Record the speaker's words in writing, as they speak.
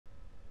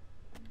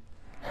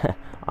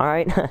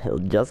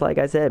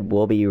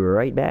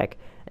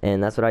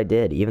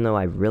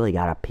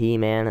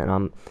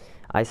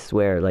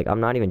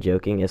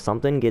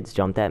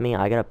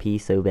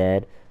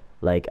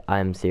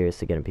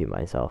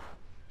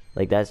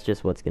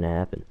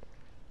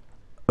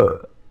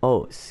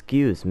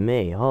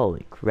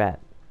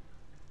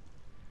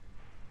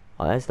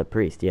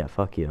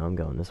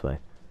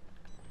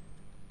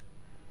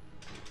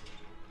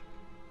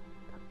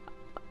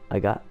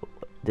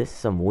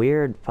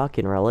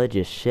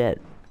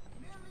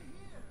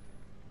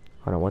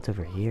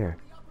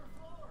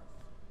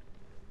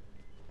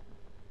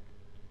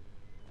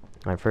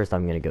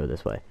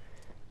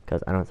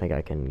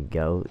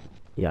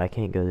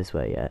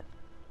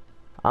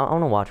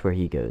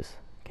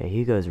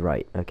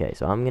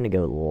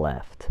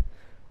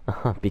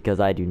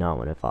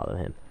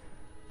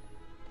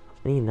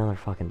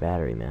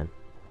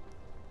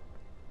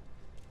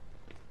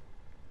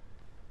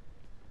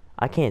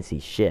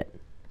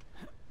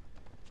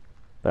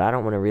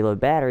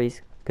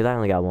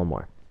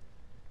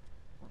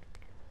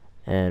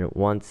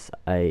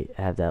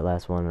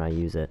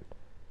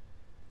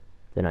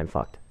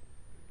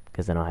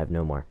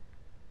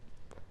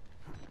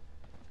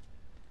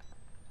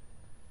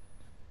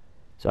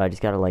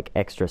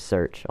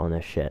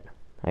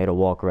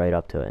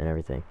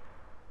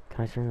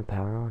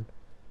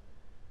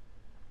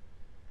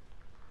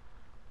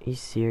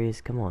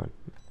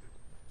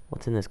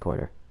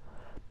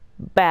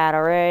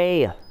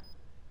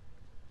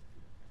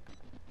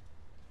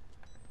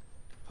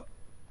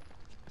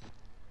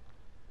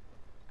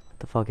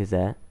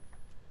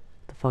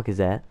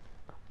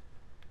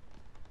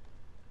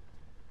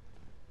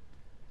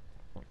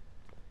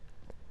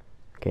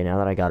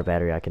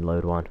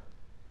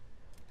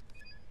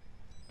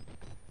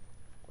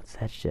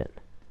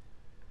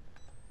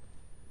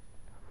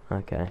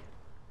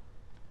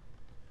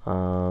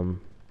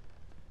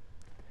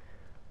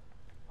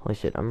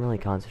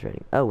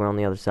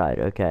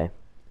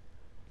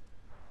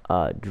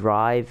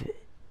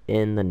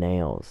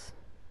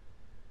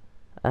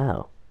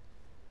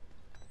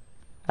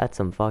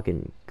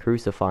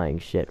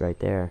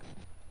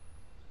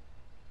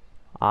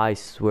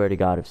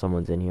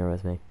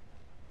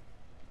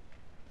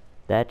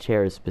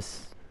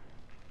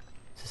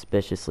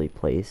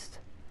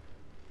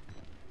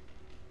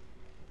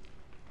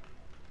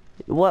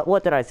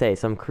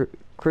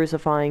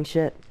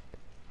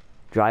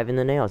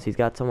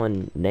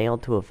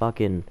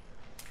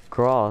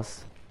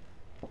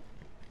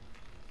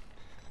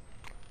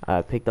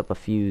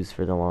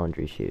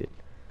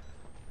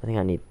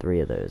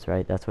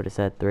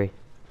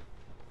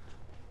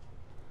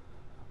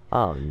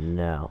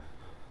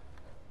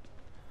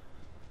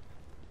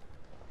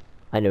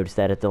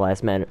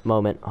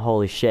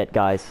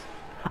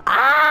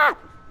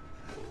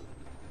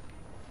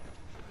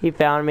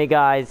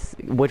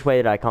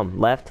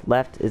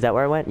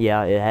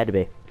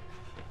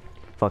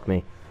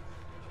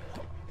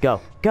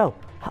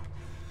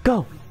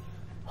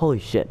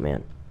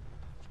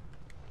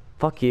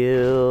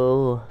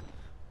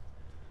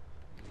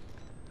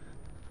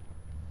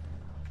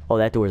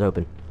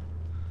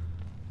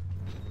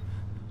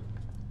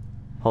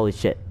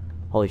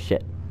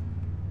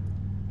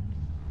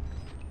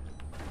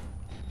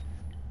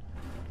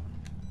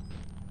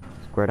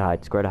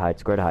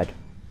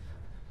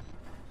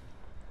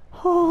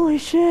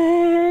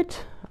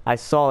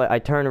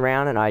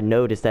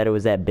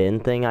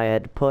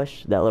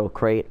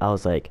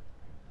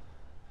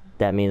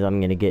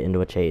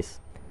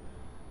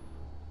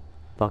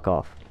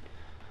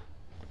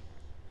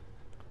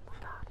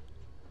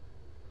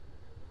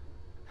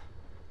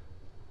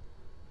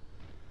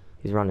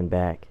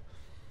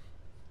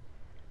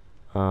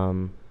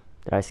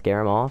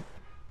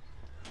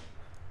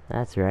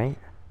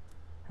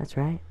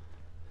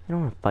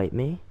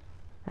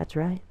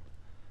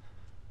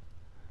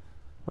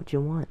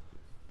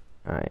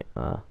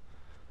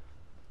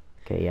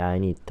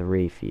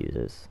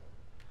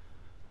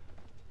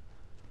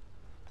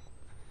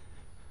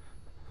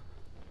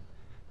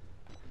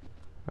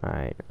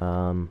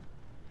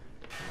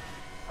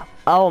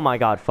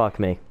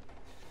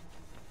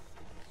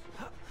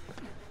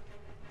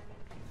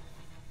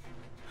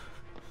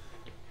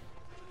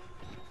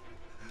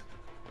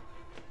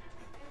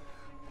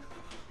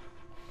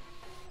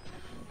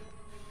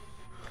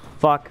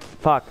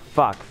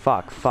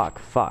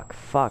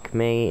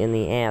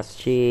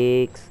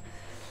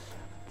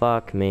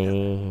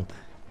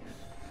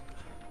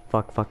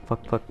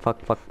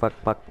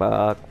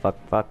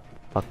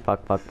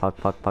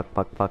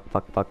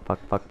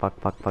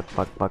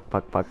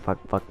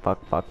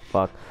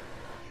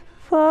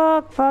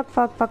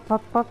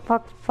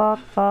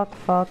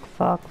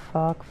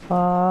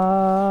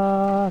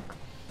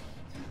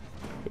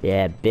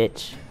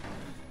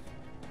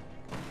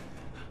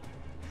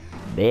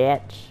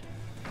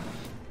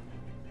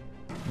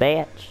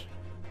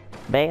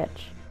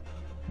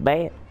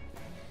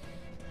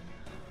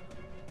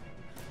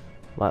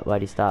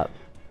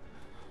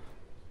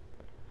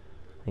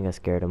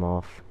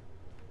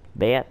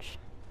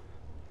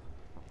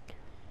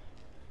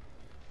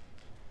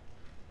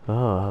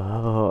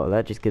Oh,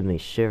 that just gives me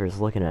shivers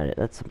looking at it.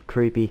 That's some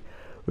creepy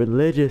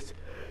religious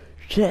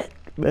shit,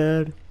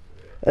 man.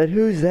 And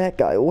who's that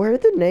guy?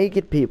 Where'd the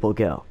naked people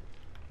go?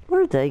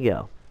 Where'd they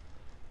go?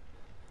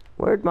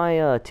 Where'd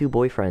my two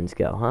boyfriends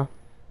go, huh?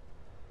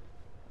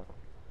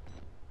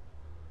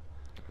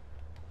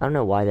 I don't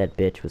know why that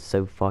bitch was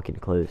so fucking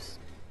close.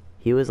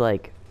 He was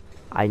like,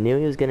 I knew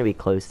he was gonna be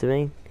close to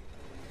me,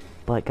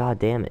 but god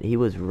damn it, he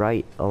was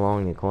right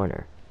along the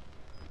corner.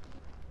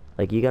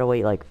 Like, you gotta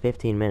wait like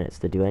 15 minutes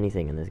to do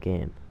anything in this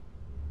game.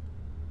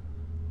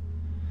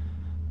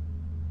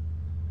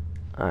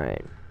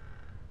 Alright.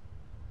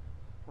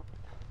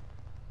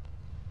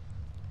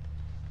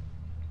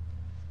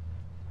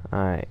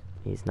 Alright,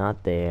 he's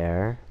not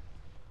there.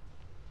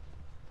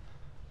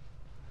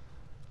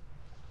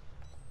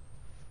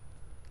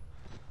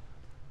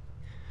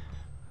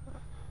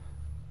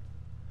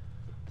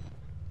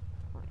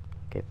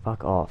 Okay,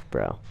 fuck off,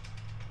 bro.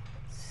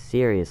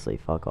 Seriously,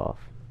 fuck off.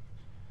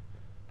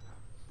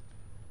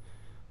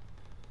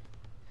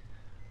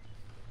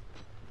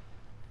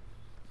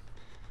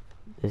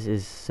 This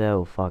is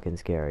so fucking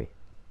scary.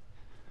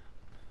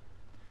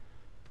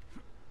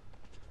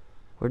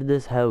 Where did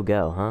this hoe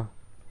go, huh?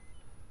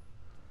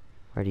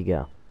 Where'd he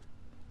go?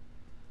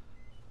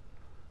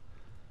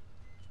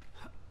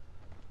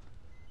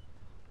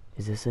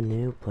 Is this a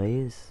new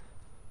place?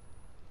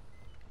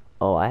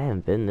 Oh, I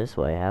haven't been this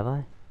way, have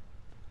I?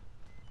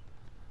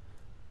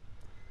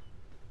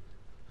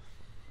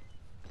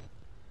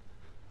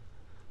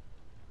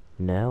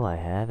 No, I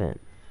haven't.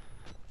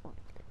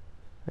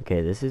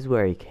 Okay, this is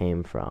where he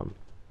came from.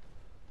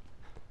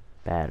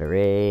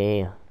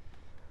 Battery.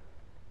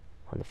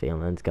 When the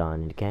feeling's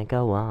gone, you can't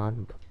go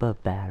on.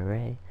 But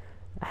battery.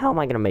 How am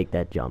I gonna make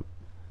that jump?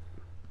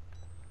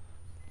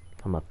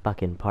 I'm a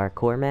fucking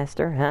parkour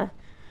master, huh?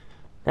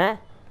 Huh?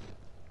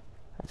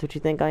 That's what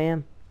you think I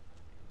am?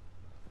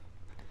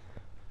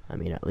 I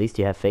mean, at least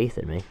you have faith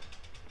in me.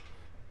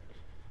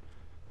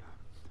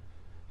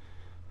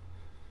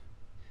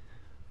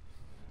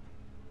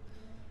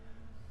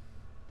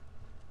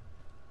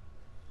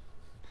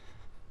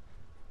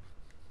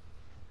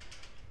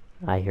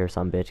 I hear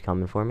some bitch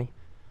coming for me.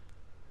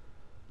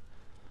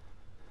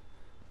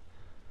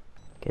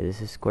 Okay,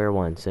 this is square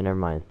one, so never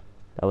mind.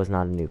 That was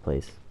not a new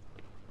place.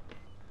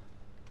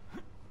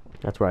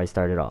 That's where I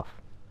started off.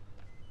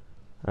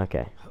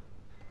 Okay.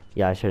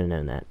 Yeah, I should have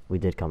known that. We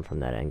did come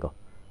from that angle.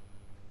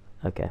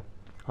 Okay.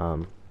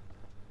 Oh,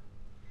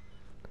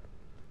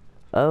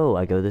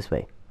 I go this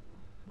way.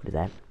 What is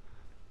that?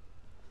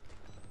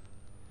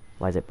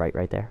 Why is it bright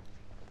right there?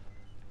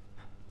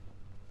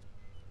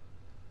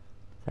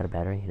 Is that a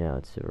battery? No,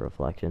 it's a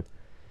reflection.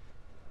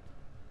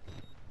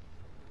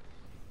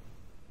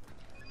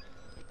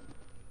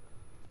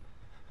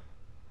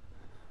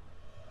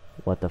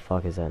 What the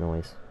fuck is that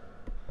noise?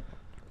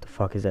 What the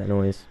fuck is that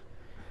noise?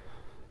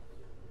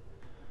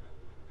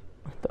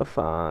 What the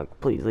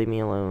fuck? Please leave me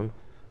alone.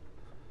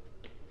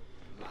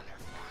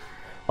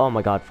 Oh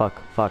my god,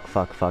 fuck.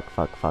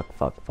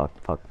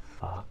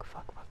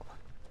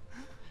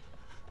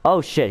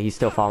 Oh shit, he's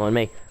still following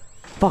me.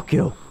 Fuck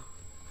you.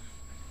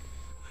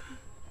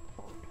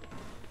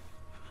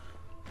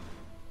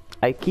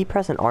 I keep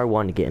pressing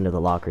R1 to get into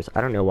the lockers.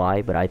 I don't know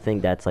why, but I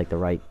think that's like the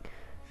right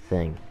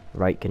thing.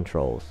 Right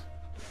controls.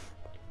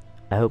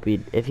 I hope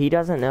if he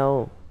doesn't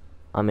know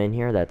I'm in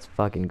here, that's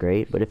fucking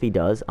great. But if he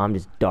does, I'm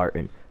just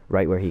darting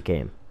right where he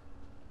came.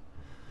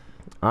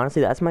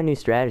 Honestly, that's my new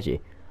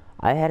strategy.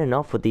 I had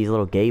enough with these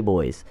little gay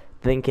boys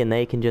thinking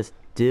they can just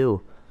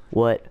do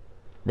what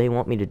they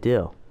want me to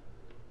do.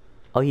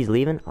 Oh, he's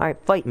leaving?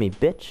 Alright, fight me,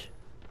 bitch.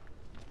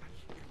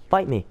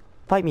 Fight me.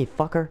 Fight me,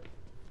 fucker.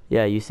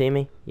 Yeah, you see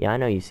me? Yeah, I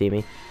know you see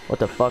me. What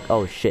the fuck?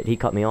 Oh, shit, he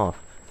cut me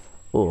off.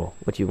 Ooh,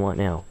 what you want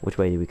now? Which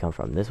way do we come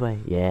from? This way?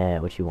 Yeah,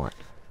 what you want?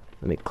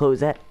 Let me close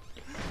that.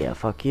 Yeah,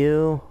 fuck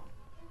you.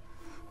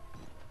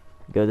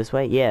 Go this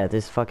way? Yeah,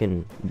 this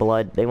fucking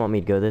blood. They want me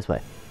to go this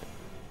way.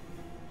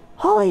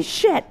 Holy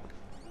shit!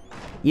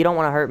 You don't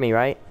want to hurt me,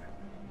 right?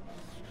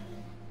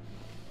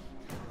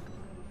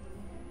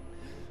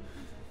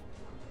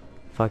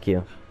 Fuck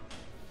you.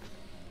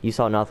 You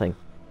saw nothing.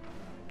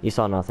 You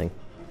saw nothing.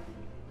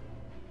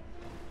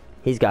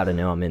 He's got to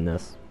know I'm in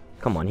this.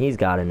 Come on, he's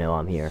got to know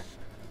I'm here.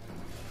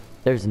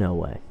 There's no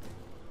way.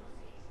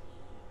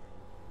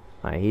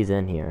 Alright, he's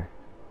in here.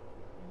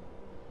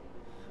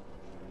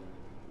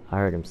 I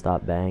heard him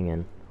stop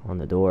banging on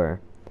the door.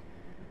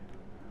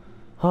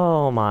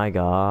 Oh my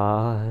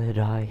god,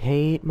 I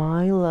hate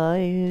my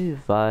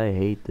life. I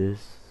hate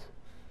this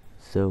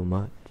so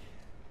much.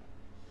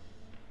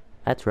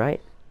 That's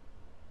right.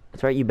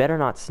 That's right, you better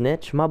not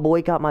snitch. My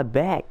boy got my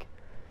back.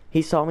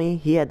 He saw me,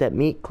 he had that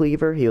meat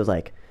cleaver. He was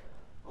like,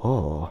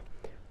 oh,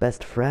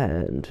 best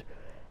friend,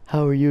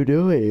 how are you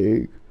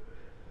doing?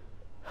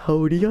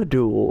 How do you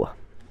do?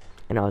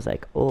 And I was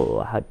like,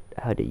 oh,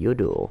 how do you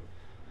do?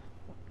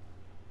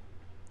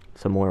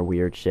 Some more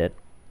weird shit.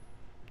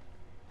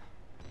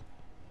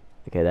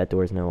 Okay, that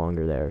door's no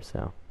longer there,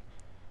 so.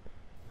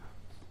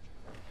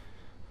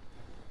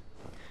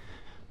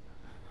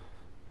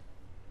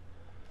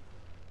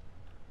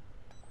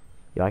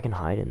 Dude, I can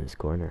hide in this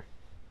corner.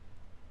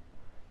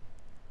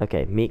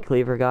 Okay, meat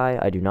cleaver guy,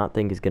 I do not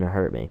think is gonna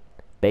hurt me.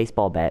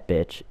 Baseball bat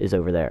bitch is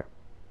over there.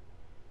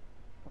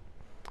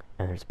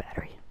 And there's a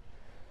battery.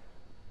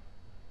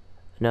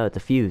 No, it's a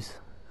fuse.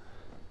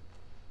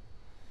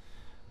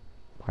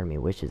 Part of me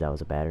wishes that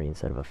was a battery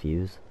instead of a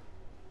fuse.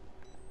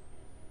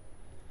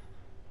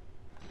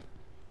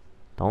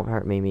 Don't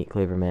hurt me, meat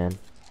cleaver man.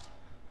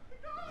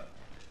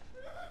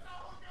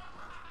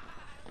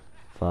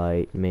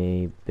 Fight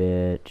me,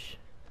 bitch.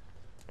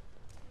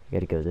 I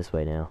gotta go this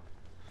way now.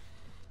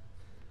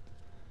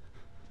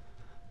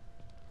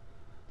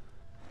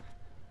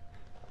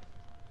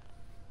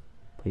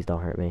 Please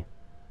don't hurt me.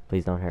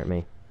 Please don't hurt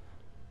me.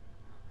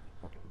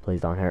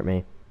 Please don't hurt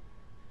me.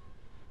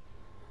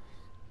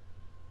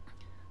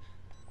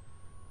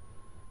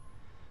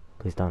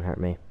 Please don't hurt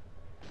me.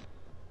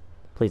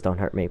 Please don't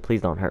hurt me.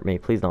 Please don't hurt me.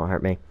 Please don't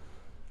hurt me.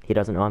 He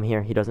doesn't know I'm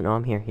here. He doesn't know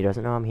I'm here. He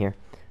doesn't know I'm here.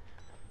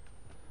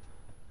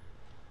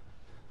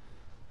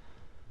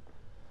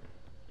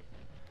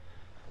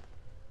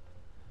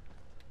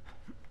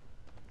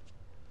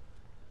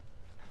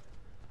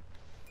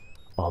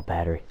 Oh,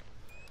 battery.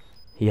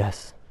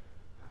 Yes.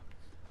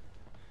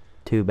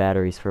 2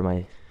 batteries for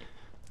my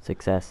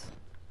success.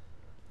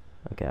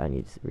 Okay, I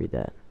need to read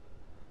that.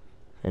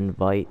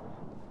 Invite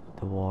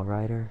the wall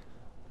rider.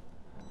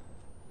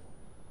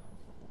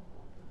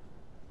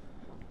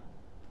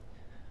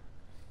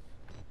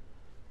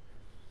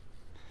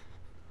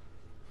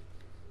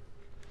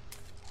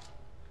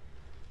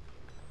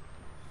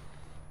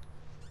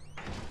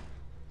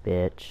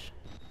 Bitch.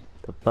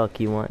 The fuck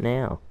you want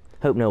now?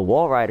 Hope no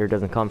wall rider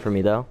doesn't come for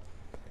me though.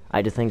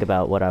 I just think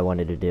about what I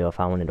wanted to do. If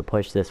I wanted to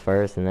push this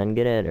first and then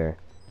get it, or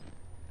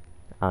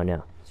I don't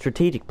know.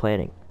 Strategic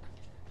planning.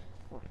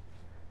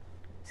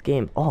 This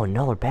game. Oh,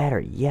 another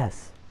battery.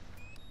 Yes.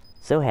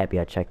 So happy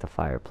I checked the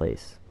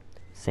fireplace.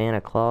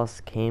 Santa Claus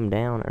came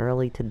down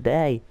early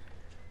today.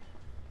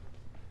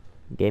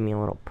 Gave me a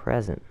little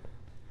present.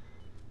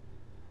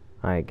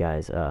 Alright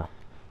guys, I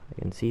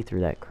can see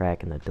through that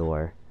crack in the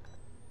door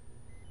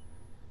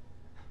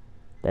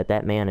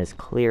that man is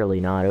clearly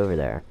not over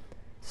there.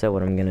 So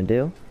what I'm gonna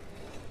do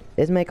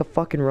is make a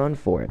fucking run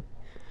for it.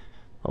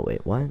 Oh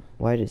wait, what?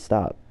 Why did it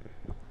stop?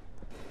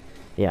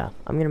 Yeah,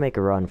 I'm gonna make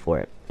a run for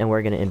it, and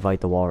we're gonna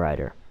invite the wall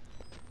rider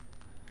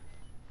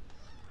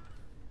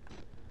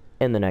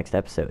in the next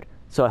episode.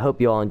 So I hope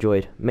you all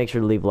enjoyed. Make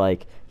sure to leave a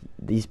like.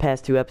 These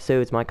past 2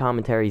 episodes, my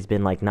commentary's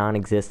been like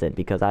non-existent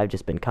because I've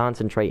just been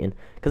concentrating,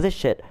 because this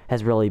shit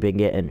has really been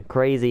getting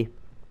crazy.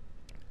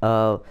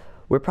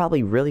 We're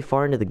probably really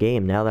far into the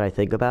game now that I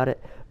think about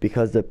it,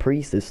 because the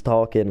priest is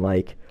talking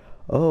like,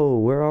 oh,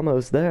 we're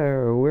almost there,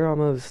 or we're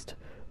almost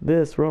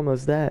this, we're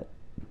almost that.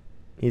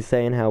 He's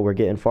saying how we're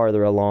getting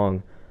farther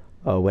along,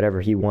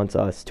 whatever he wants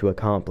us to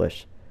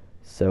accomplish.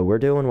 So we're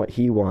doing what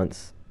he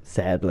wants,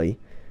 sadly,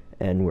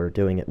 and we're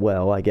doing it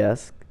well, I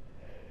guess.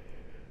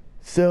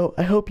 So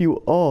I hope you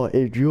all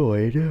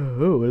enjoyed.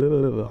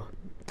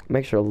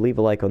 Make sure to leave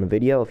a like on the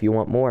video if you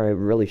want more. It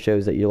really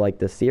shows that you like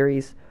this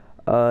series.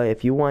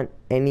 If you want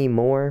any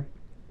more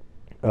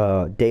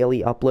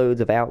daily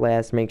uploads of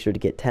Outlast, make sure to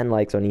get 10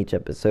 likes on each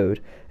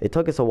episode. It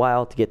took us a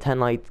while to get 10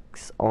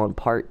 likes on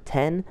part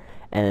 10,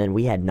 and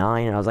we had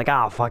 9, and I was like,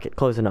 ah, fuck it,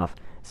 close enough.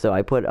 So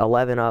I put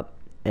 11 up,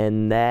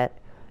 and that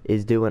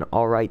is doing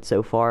alright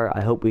so far.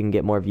 I hope we can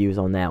get more views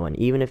on that one.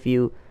 Even if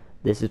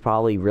this is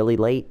probably really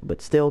late,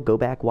 but still, go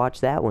back,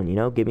 watch that one, you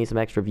know? Give me some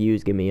extra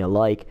views, give me a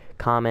like,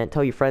 comment,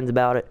 tell your friends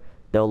about it.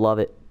 They'll love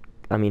it.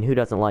 I mean, who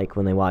doesn't like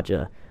when they watch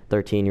a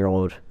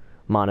 13-year-old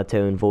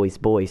monotone voice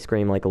boy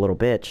scream like a little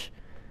bitch?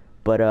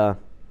 But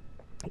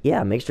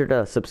yeah, make sure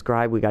to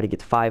subscribe. We got to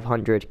get to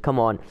 500. Come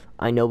on,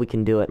 I know we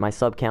can do it. My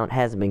sub count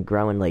hasn't been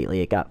growing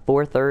lately. It got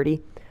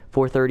 430,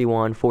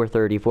 431,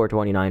 430,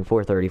 429,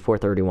 430,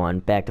 431,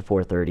 back to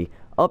 430,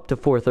 up to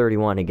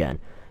 431 again.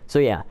 So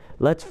yeah,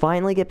 let's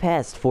finally get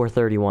past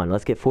 431.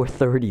 Let's get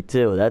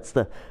 432.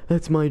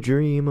 That's my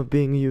dream of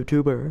being a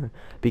YouTuber,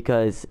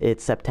 because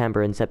it's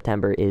September, and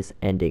September is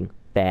ending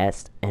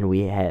fast, and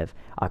we have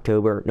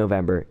October,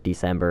 November,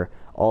 December,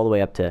 all the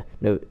way up to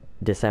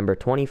December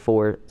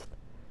 24th,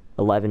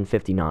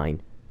 11:59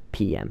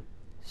 p.m.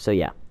 So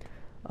yeah,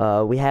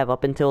 we have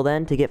up until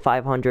then to get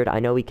 500. I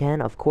know we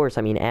can, of course.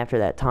 I mean, after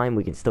that time,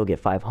 we can still get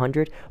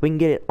 500. We can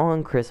get it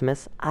on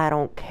Christmas. I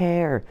don't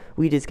care.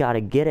 We just got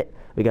to get it.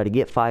 We got to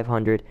get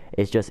 500.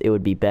 It's just, it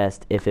would be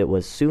best if it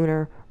was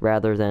sooner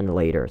rather than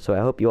later. So I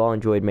hope you all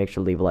enjoyed. Make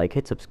sure to leave a like,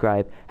 hit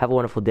subscribe. Have a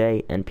wonderful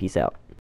day, and peace out.